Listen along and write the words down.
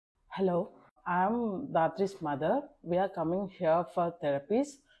Hello, I'm Datri's mother. We are coming here for therapies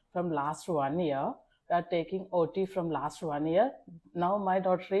from last 1 year. We are taking OT from last 1 year. Now my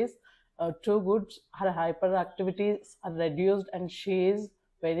daughter is too good. Her hyperactivities are reduced and she is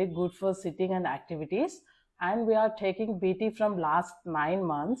very good for sitting and activities. And we are taking BT from last 9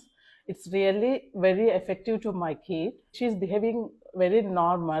 months. It's really very effective to my kid. She's behaving very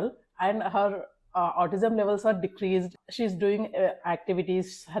normal and her autism levels are decreased. She's doing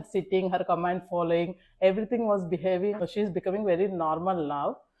activities, her sitting, her command following, everything was behaving. She's becoming very normal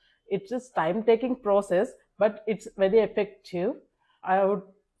now. It's just time taking process, but it's very effective. I would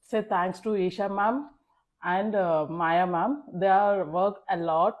say thanks to Isha ma'am and Maya ma'am. They are worked a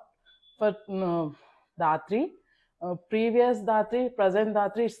lot for Datri. Previous Datri, present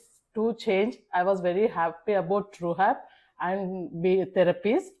Datri, to change. I was very happy about TruHap and be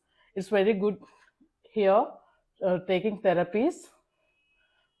therapies. It's very good here taking therapies.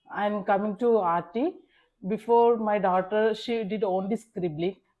 And coming to RT, before my daughter, she did only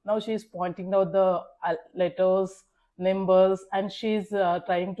scribbling. Now she's pointing out the letters, numbers, and she's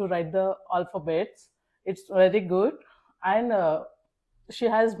trying to write the alphabets. It's very good. And she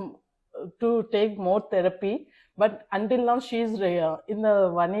has to take more therapy. But until now, she's in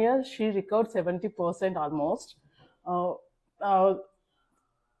the 1 year, she recovered 70% almost.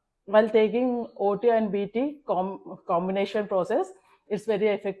 While taking OT and BT combination process, it's very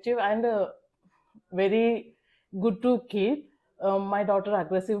effective and very good to kid. My daughter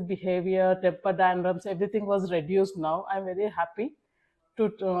aggressive behavior, temper tantrums, everything was reduced now. I'm very happy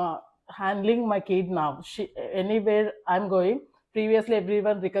to handling my kid now. Anywhere I'm going, previously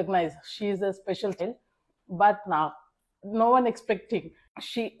everyone recognized she is a special child, but now no one expecting.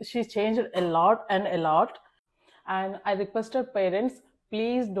 She changed a lot and a lot. And I requested parents,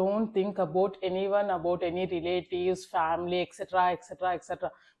 please don't think about anyone, about any relatives, family, etc., etc.,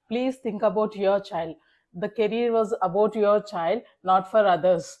 etc. Please think about your child. The career was about your child, not for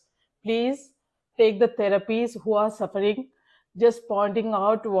others. Please take the therapies who are suffering, just pointing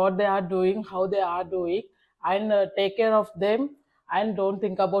out what they are doing, how they are doing, and take care of them, and don't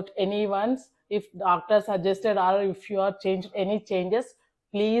think about anyone's. If doctor suggested or if you are changed any changes,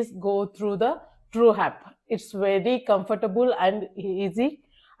 please go through the TruHap. It's very comfortable and easy,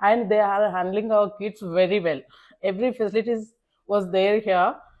 and they are handling our kids very well. Every facilities was there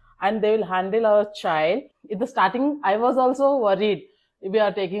here, and they will handle our child. In the starting, I was also worried. We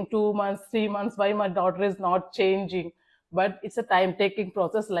are taking 2 months, 3 months, why my daughter is not changing? But it's a time-taking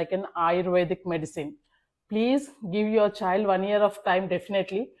process like an Ayurvedic medicine. Please give your child 1 year of time,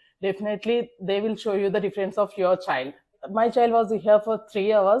 definitely. Definitely, they will show you the difference of your child. My child was here for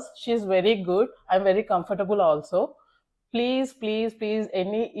 3 hours. She's very good. I'm very comfortable also. Please, please, please,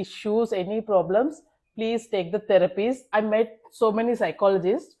 any issues, any problems, please take the therapies. I met so many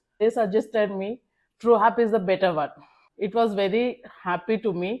psychologists. They suggested me TruHap is the better one. It was very happy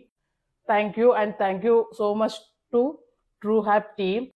to me. Thank you, and thank you so much to TruHap team.